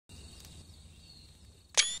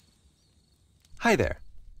Hi there.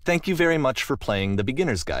 Thank you very much for playing The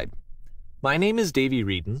Beginner's Guide. My name is Davey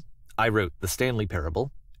Wreden. I wrote The Stanley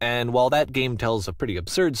Parable, and while that game tells a pretty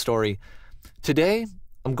absurd story, today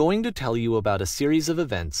I'm going to tell you about a series of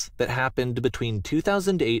events that happened between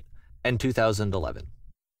 2008 and 2011.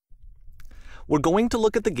 We're going to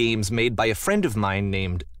look at the games made by a friend of mine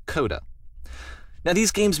named Coda. Now,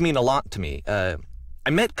 these games mean a lot to me. I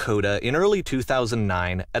met Coda in early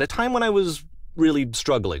 2009 at a time when I was really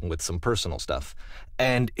struggling with some personal stuff,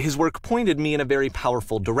 and his work pointed me in a very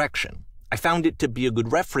powerful direction. I found it to be a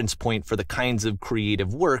good reference point for the kinds of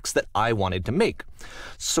creative works that I wanted to make.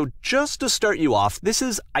 So just to start you off, this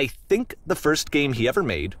is, I think, the first game he ever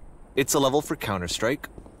made. It's a level for Counter-Strike.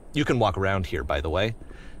 You can walk around here, by the way.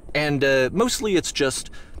 And mostly it's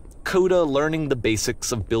just Coda learning the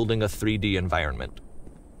basics of building a 3D environment.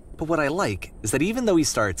 But what I like is that even though he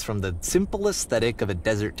starts from the simple aesthetic of a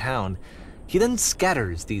desert town, he then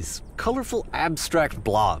scatters these colorful abstract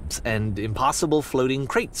blobs and impossible floating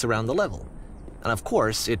crates around the level. And of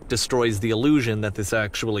course, it destroys the illusion that this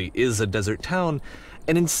actually is a desert town,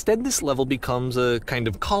 and instead this level becomes a kind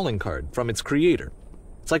of calling card from its creator.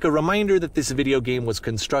 It's like a reminder that this video game was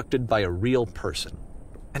constructed by a real person.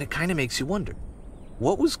 And it kind of makes you wonder,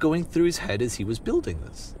 what was going through his head as he was building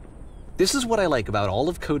this? This is what I like about all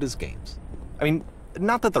of Coda's games. I mean,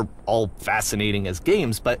 not that they're all fascinating as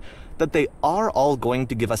games, but that they are all going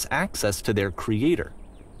to give us access to their creator.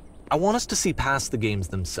 I want us to see past the games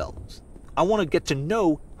themselves. I want to get to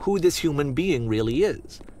know who this human being really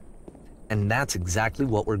is. And that's exactly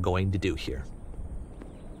what we're going to do here.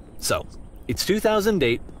 So, it's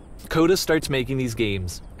 2008, Coda starts making these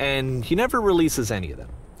games, and he never releases any of them.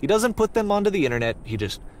 He doesn't put them onto the internet, he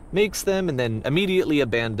just makes them and then immediately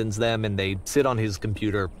abandons them, and they sit on his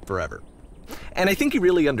computer forever. And I think he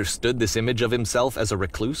really understood this image of himself as a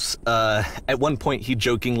recluse. At one point, he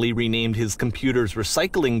jokingly renamed his computer's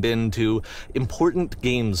recycling bin to Important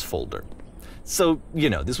Games Folder. So, you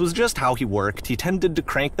know, this was just how he worked. He tended to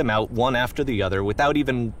crank them out one after the other without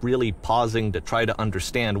even really pausing to try to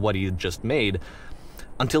understand what he had just made,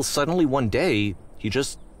 until suddenly one day, he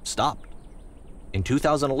just stopped. In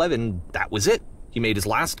 2011, that was it. He made his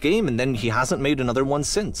last game, and then he hasn't made another one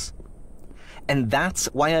since. And that's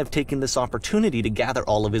why I've taken this opportunity to gather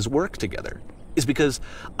all of his work together, is because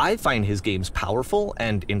I find his games powerful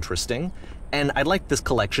and interesting, and I'd like this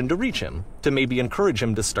collection to reach him, to maybe encourage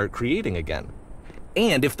him to start creating again.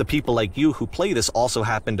 And if the people like you who play this also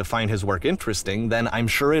happen to find his work interesting, then I'm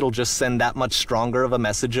sure it'll just send that much stronger of a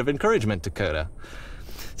message of encouragement to Coda.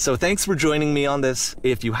 So thanks for joining me on this.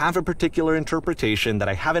 If you have a particular interpretation that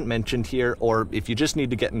I haven't mentioned here, or if you just need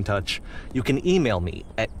to get in touch, you can email me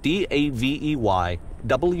at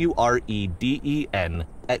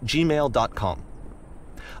daveywreden@gmail.com.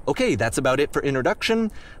 Okay, that's about it for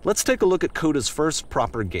introduction. Let's take a look at Coda's first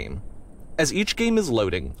proper game. As each game is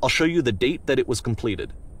loading, I'll show you the date that it was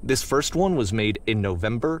completed. This first one was made in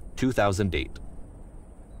November 2008.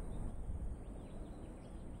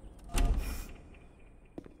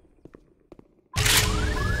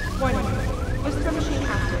 Warning. Whisper machine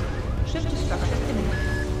active. Shift destruction imminent.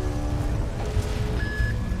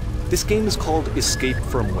 This game is called Escape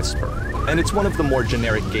from Whisper, and it's one of the more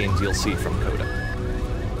generic games you'll see from Coda.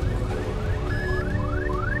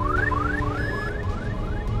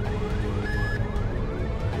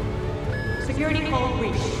 Security call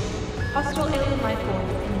reached. Hostile alien life form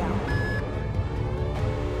inbound.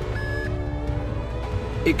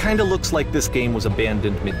 It kinda looks like this game was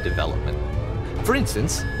abandoned mid-development. For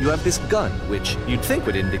instance, you have this gun, which you'd think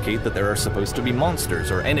would indicate that there are supposed to be monsters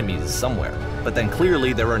or enemies somewhere, but then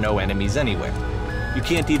clearly there are no enemies anywhere. You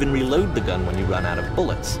can't even reload the gun when you run out of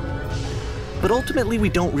bullets. But ultimately we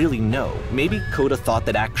don't really know. Maybe Coda thought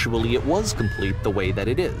that actually it was complete the way that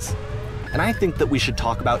it is. And I think that we should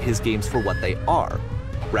talk about his games for what they are,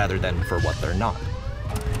 rather than for what they're not.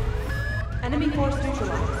 Enemy force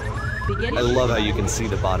neutralized. Beginning. I love how you can see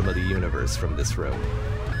the bottom of the universe from this room.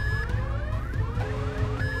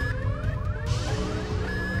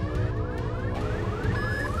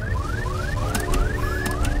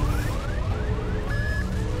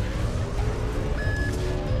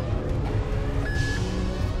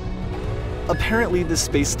 Apparently this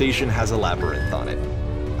space station has a labyrinth on it.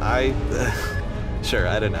 Sure,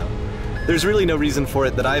 I don't know. There's really no reason for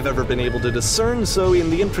it that I've ever been able to discern, so in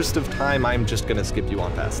the interest of time, I'm just gonna skip you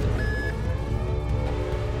on past it.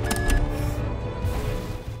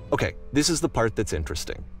 Okay, this is the part that's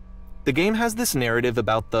interesting. The game has this narrative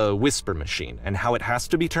about the Whisper machine and how it has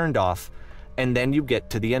to be turned off, and then you get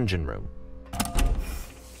to the engine room.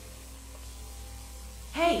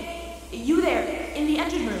 Hey, you there, in the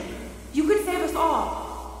engine room. You could save us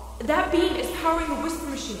all. That beam is powering the Whisper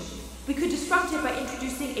Machine. We could disrupt it by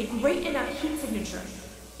introducing a great enough heat signature.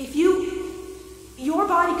 If your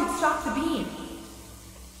body could stop the beam.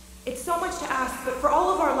 It's so much to ask, but for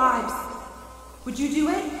all of our lives, would you do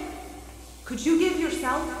it? Could you give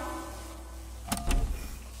yourself?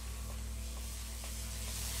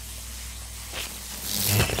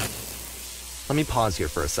 Let me pause here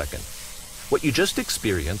for a second. What you just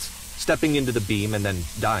experienced, stepping into the beam and then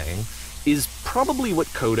dying, is probably what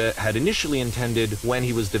Coda had initially intended when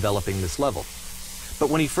he was developing this level.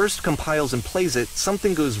 But when he first compiles and plays it,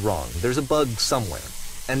 something goes wrong. There's a bug somewhere.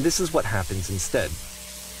 And this is what happens instead.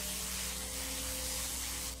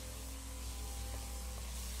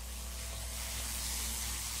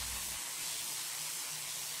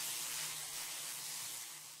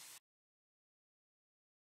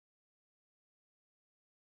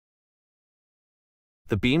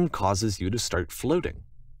 The beam causes you to start floating.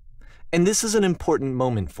 And this is an important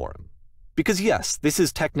moment for him. Because yes, this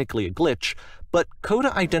is technically a glitch, but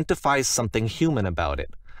Coda identifies something human about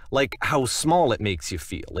it, like how small it makes you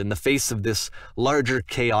feel in the face of this larger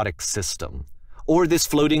chaotic system. Or this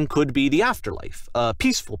floating could be the afterlife, a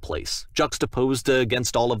peaceful place, juxtaposed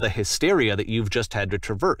against all of the hysteria that you've just had to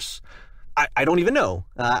traverse. I don't even know.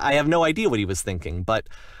 I have no idea what he was thinking, but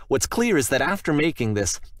what's clear is that after making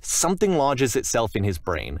this, something lodges itself in his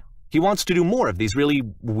brain. He wants to do more of these really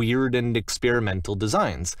weird and experimental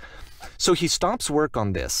designs. So he stops work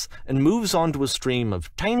on this and moves on to a stream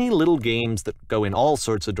of tiny little games that go in all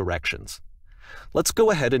sorts of directions. Let's go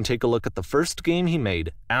ahead and take a look at the first game he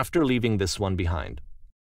made after leaving this one behind.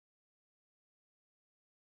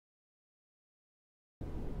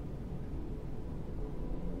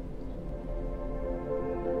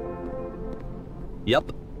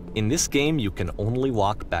 Yep, in this game you can only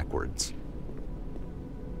walk backwards.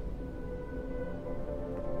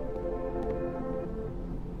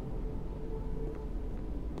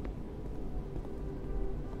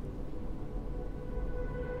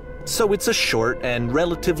 So it's a short and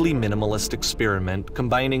relatively minimalist experiment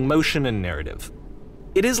combining motion and narrative.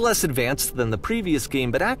 It is less advanced than the previous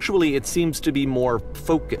game, but actually it seems to be more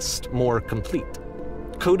focused, more complete.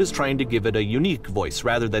 Coda's trying to give it a unique voice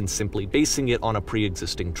rather than simply basing it on a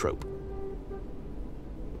pre-existing trope.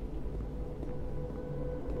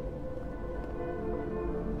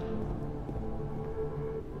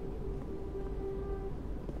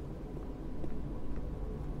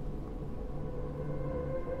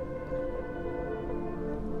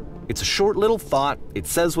 It's a short little thought, it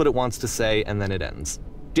says what it wants to say, and then it ends.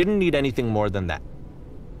 Didn't need anything more than that.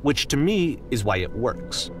 Which to me is why it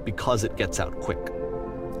works, because it gets out quick.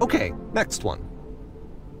 Okay, next one.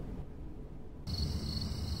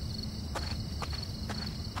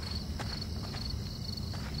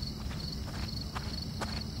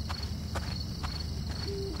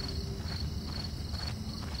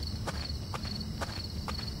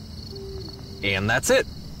 And that's it.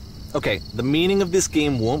 Okay, the meaning of this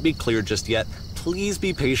game won't be clear just yet. Please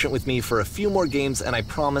be patient with me for a few more games, and I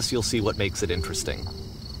promise you'll see what makes it interesting.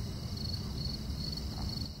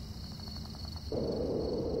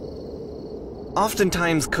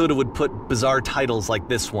 Oftentimes, Coda would put bizarre titles like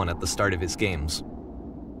this one at the start of his games.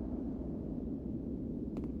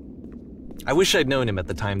 I wish I'd known him at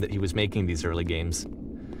the time that he was making these early games.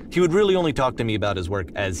 He would really only talk to me about his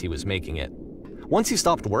work as he was making it. Once he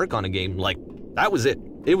stopped work on a game, that was it.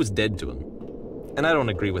 It was dead to him. And I don't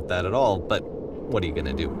agree with that at all, but what are you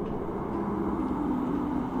gonna do?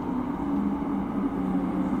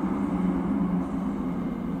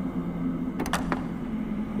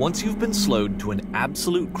 Once you've been slowed to an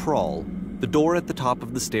absolute crawl, the door at the top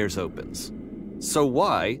of the stairs opens. So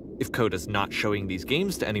why, if Coda's not showing these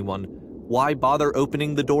games to anyone, why bother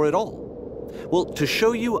opening the door at all? Well, to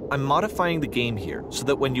show you, I'm modifying the game here so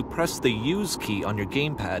that when you press the use key on your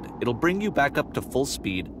gamepad, it'll bring you back up to full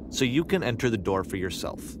speed so you can enter the door for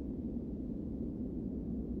yourself.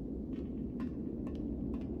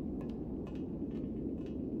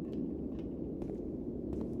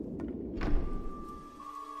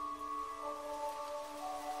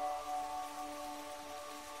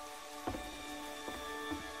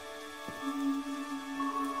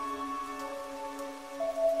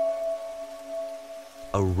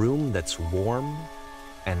 A room that's warm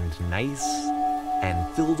and nice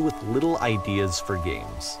and filled with little ideas for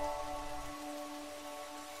games.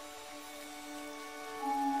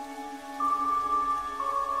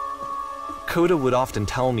 Coda would often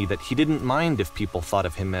tell me that he didn't mind if people thought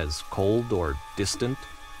of him as cold or distant.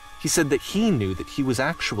 He said that he knew that he was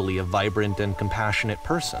actually a vibrant and compassionate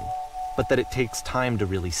person, but that it takes time to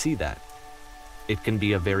really see that. It can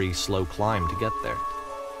be a very slow climb to get there.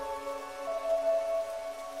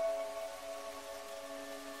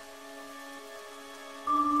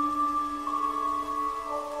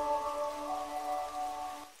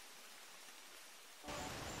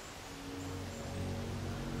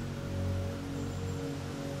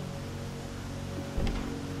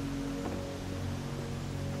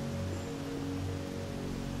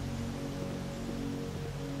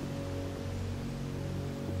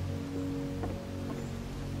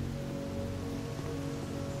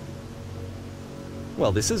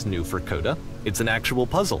 Well, this is new for Coda. It's an actual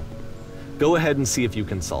puzzle. Go ahead and see if you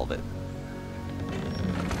can solve it.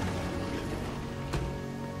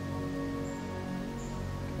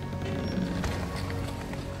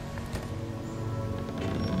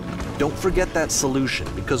 Don't forget that solution,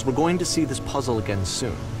 because we're going to see this puzzle again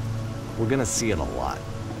soon. We're going to see it a lot.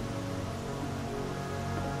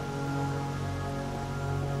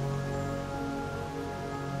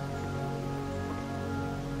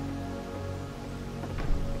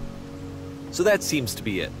 So that seems to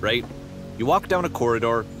be it, right? You walk down a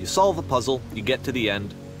corridor, you solve a puzzle, you get to the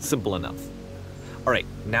end. Simple enough. Alright,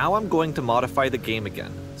 now I'm going to modify the game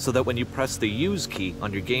again, so that when you press the Use key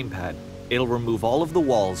on your gamepad, it'll remove all of the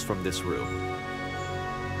walls from this room.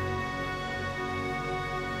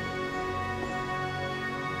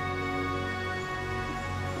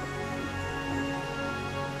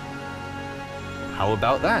 How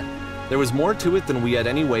about that? There was more to it than we had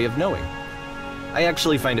any way of knowing. I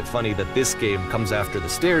actually find it funny that this game comes after the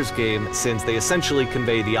Stairs game, since they essentially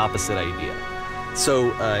convey the opposite idea.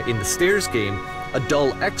 So, in the Stairs game, a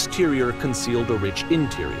dull exterior concealed a rich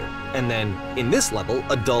interior. And then, in this level,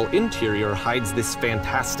 a dull interior hides this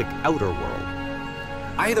fantastic outer world.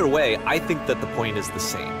 Either way, I think that the point is the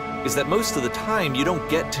same, is that most of the time you don't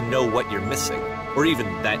get to know what you're missing, or even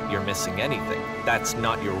that you're missing anything. That's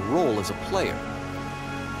not your role as a player.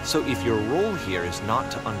 So if your role here is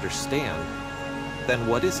not to understand, then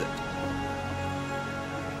what is it?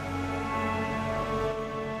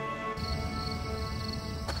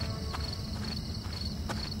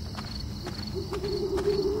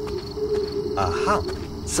 Aha!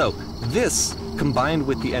 So, this, combined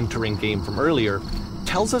with the entering game from earlier,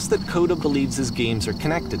 tells us that Coda believes his games are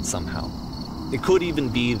connected somehow. It could even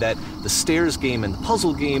be that the Stairs game and the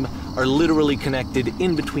puzzle game are literally connected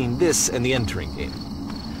in between this and the entering game.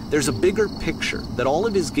 There's a bigger picture that all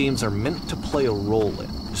of his games are meant to play a role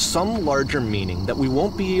in, some larger meaning that we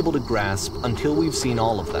won't be able to grasp until we've seen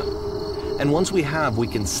all of them. And once we have, we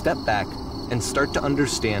can step back and start to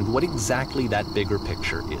understand what exactly that bigger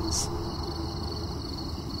picture is.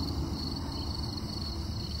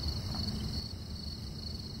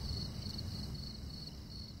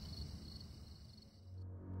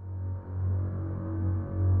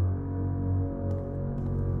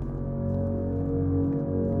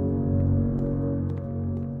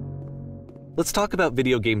 Let's talk about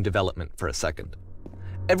video game development for a second.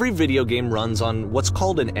 Every video game runs on what's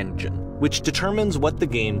called an engine, which determines what the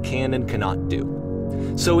game can and cannot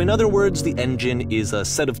do. So in other words, the engine is a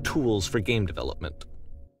set of tools for game development.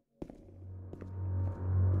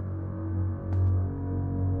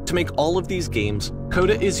 To make all of these games,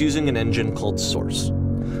 Coda is using an engine called Source.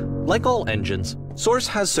 Like all engines, Source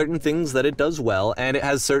has certain things that it does well, and it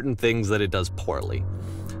has certain things that it does poorly.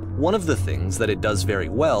 One of the things that it does very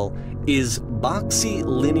well is boxy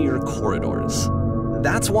linear corridors.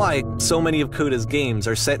 That's why so many of Coda's games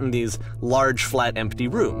are set in these large, flat, empty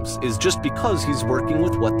rooms, is just because he's working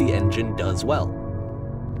with what the engine does well.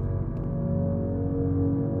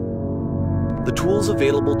 The tools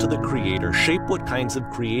available to the creator shape what kinds of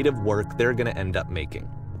creative work they're going to end up making.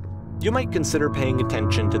 You might consider paying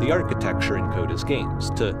attention to the architecture in Coda's games,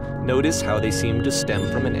 to notice how they seem to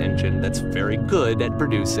stem from an engine that's very good at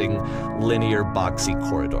producing linear, boxy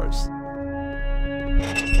corridors.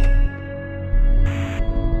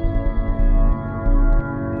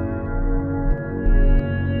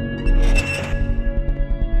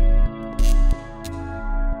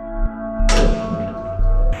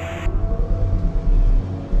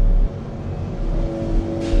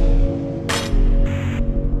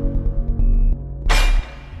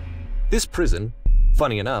 This prison,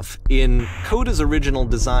 funny enough, in Coda's original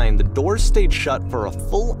design, the doors stayed shut for a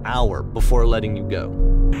full hour before letting you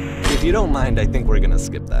go. If you don't mind, I think we're gonna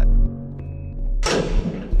skip that.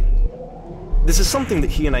 This is something that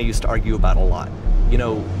he and I used to argue about a lot. You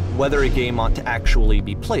know, whether a game ought to actually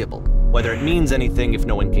be playable, whether it means anything if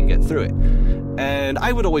no one can get through it. And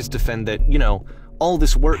I would always defend that, you know, all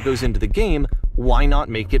this work goes into the game, why not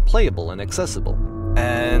make it playable and accessible?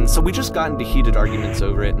 And so we just got into heated arguments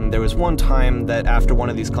over it, and there was one time that after one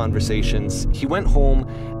of these conversations, he went home,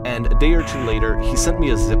 and a day or two later, he sent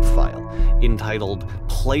me a zip file entitled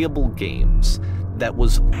Playable Games that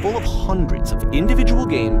was full of hundreds of individual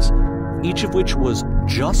games, each of which was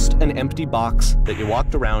just an empty box that you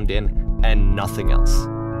walked around in and nothing else.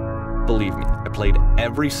 Believe me, I played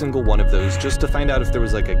every single one of those just to find out if there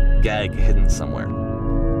was like a gag hidden somewhere.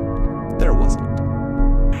 There wasn't.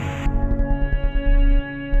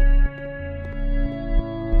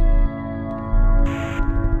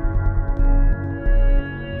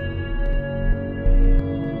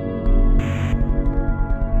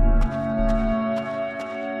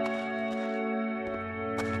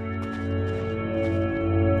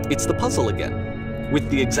 It's the puzzle again, with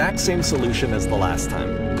the exact same solution as the last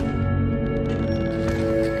time.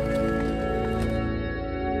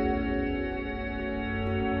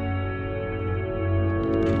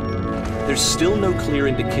 There's still no clear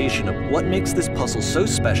indication of what makes this puzzle so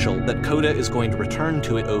special that Coda is going to return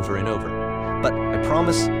to it over and over. But I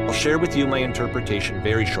promise I'll share with you my interpretation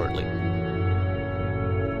very shortly.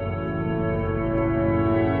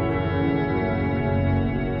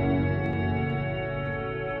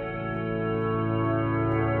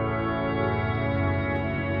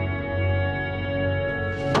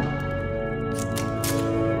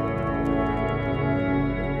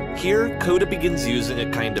 Here, Coda begins using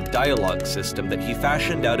a kind of dialogue system that he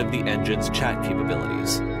fashioned out of the engine's chat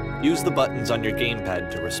capabilities. Use the buttons on your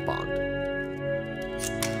gamepad to respond.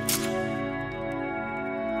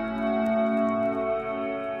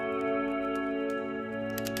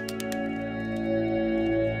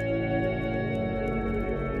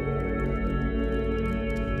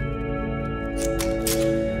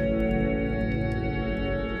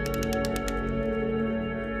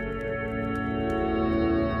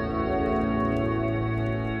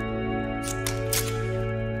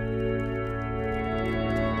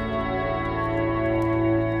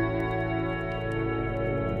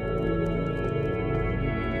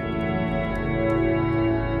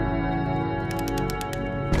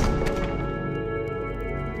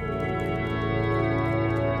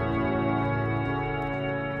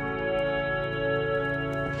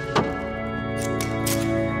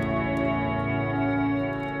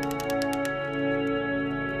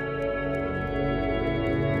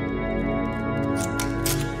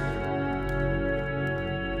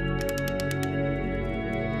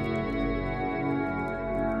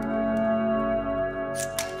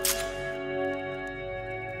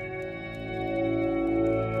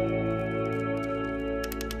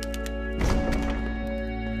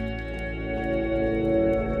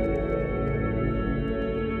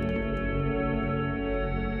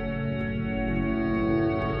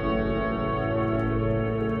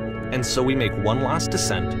 And so we make one last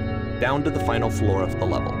descent down to the final floor of the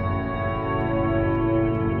level.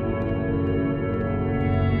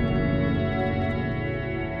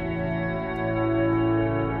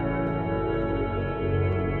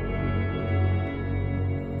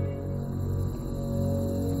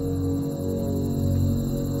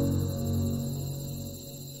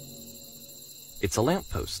 It's a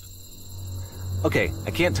lamppost. Okay,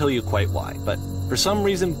 I can't tell you quite why, but for some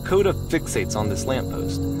reason Coda fixates on this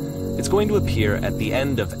lamppost. It's going to appear at the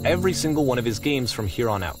end of every single one of his games from here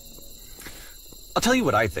on out. I'll tell you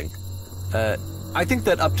what I think. I think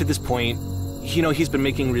that up to this point, he's been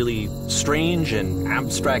making really strange and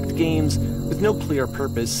abstract games with no clear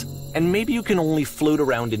purpose, and maybe you can only float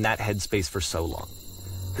around in that headspace for so long.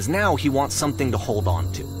 Because now he wants something to hold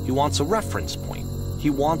on to. He wants a reference point. He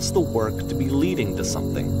wants the work to be leading to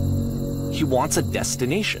something. He wants a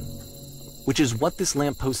destination, which is what this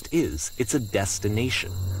lamppost is. It's a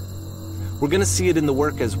destination. We're going to see it in the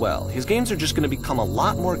work as well. His games are just going to become a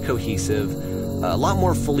lot more cohesive, a lot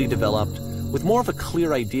more fully developed, with more of a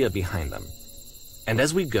clear idea behind them. And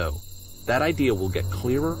as we go, that idea will get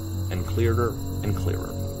clearer and clearer and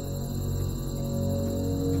clearer.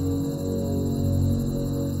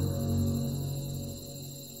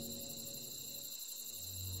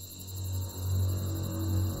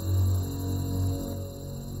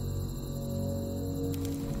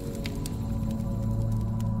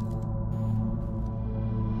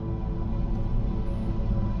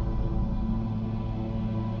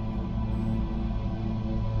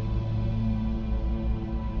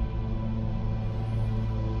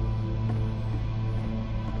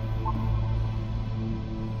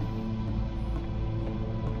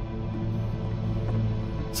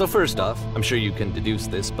 So first off, I'm sure you can deduce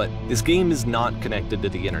this, but this game is not connected to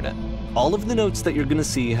the internet. All of the notes that you're going to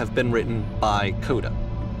see have been written by Coda.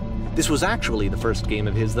 This was actually the first game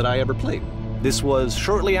of his that I ever played. This was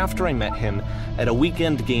shortly after I met him at a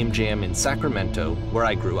weekend game jam in Sacramento, where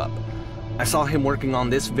I grew up. I saw him working on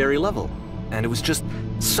this very level, and it was just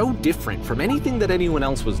so different from anything that anyone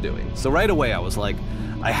else was doing. So right away I was like,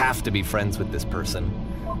 I have to be friends with this person.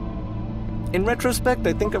 In retrospect,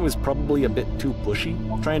 I think I was probably a bit too pushy,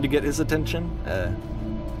 trying to get his attention.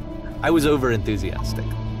 I was over-enthusiastic.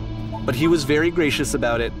 But he was very gracious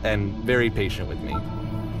about it and very patient with me.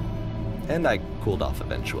 And I cooled off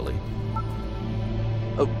eventually.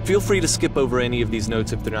 Oh, feel free to skip over any of these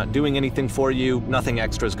notes if they're not doing anything for you. Nothing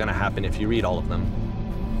extra is going to happen if you read all of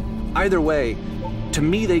them. Either way, to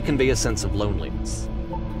me they convey a sense of loneliness.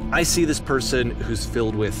 I see this person who's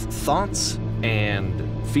filled with thoughts and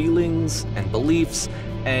feelings and beliefs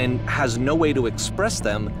and has no way to express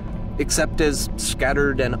them except as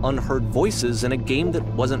scattered and unheard voices in a game that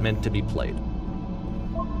wasn't meant to be played.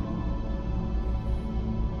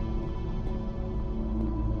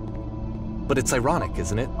 But it's ironic,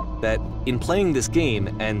 isn't it, that in playing this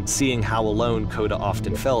game and seeing how alone Kota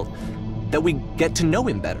often felt, that we get to know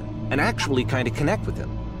him better and actually kind of connect with him.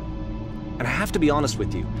 And I have to be honest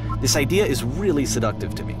with you, this idea is really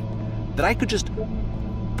seductive to me. That I could just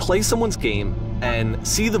play someone's game and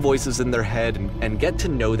see the voices in their head and get to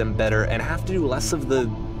know them better and have to do less of the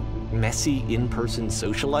messy in-person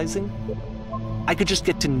socializing. I could just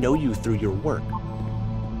get to know you through your work.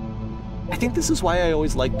 I think this is why I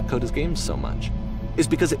always liked Kota's games so much, is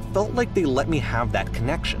because it felt like they let me have that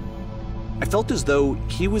connection. I felt as though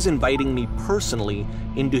he was inviting me personally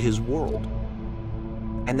into his world.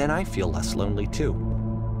 And then I feel less lonely too.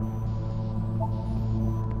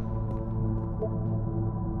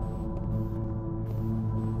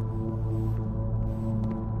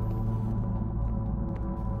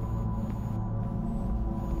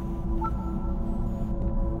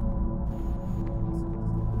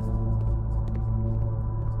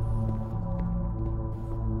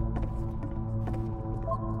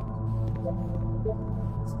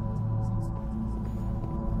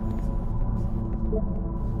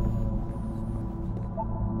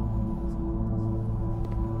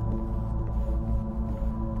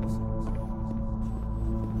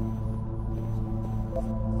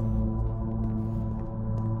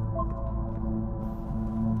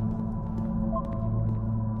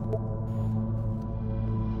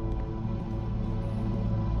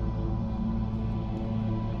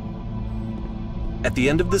 At the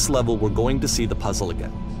end of this level, we're going to see the puzzle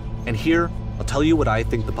again. And here, I'll tell you what I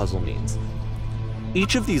think the puzzle means.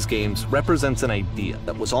 Each of these games represents an idea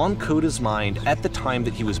that was on Kota's mind at the time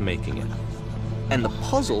that he was making it. And the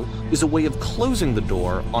puzzle is a way of closing the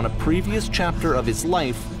door on a previous chapter of his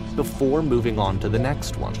life before moving on to the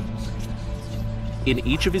next one. In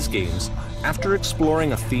each of his games, after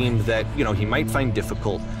exploring a theme that, he might find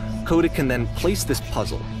difficult, Kota can then place this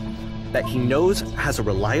puzzle that he knows has a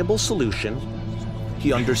reliable solution.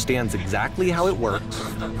 He understands exactly how it works,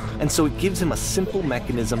 and so it gives him a simple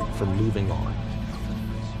mechanism for moving on.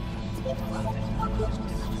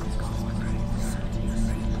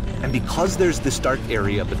 And because there's this dark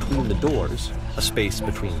area between the doors, a space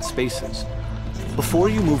between spaces, before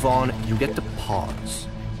you move on, you get to pause.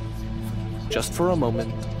 Just for a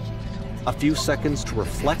moment, a few seconds to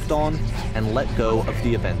reflect on and let go of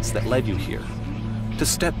the events that led you here, to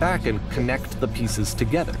step back and connect the pieces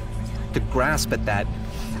together, to grasp at that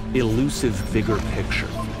elusive bigger picture.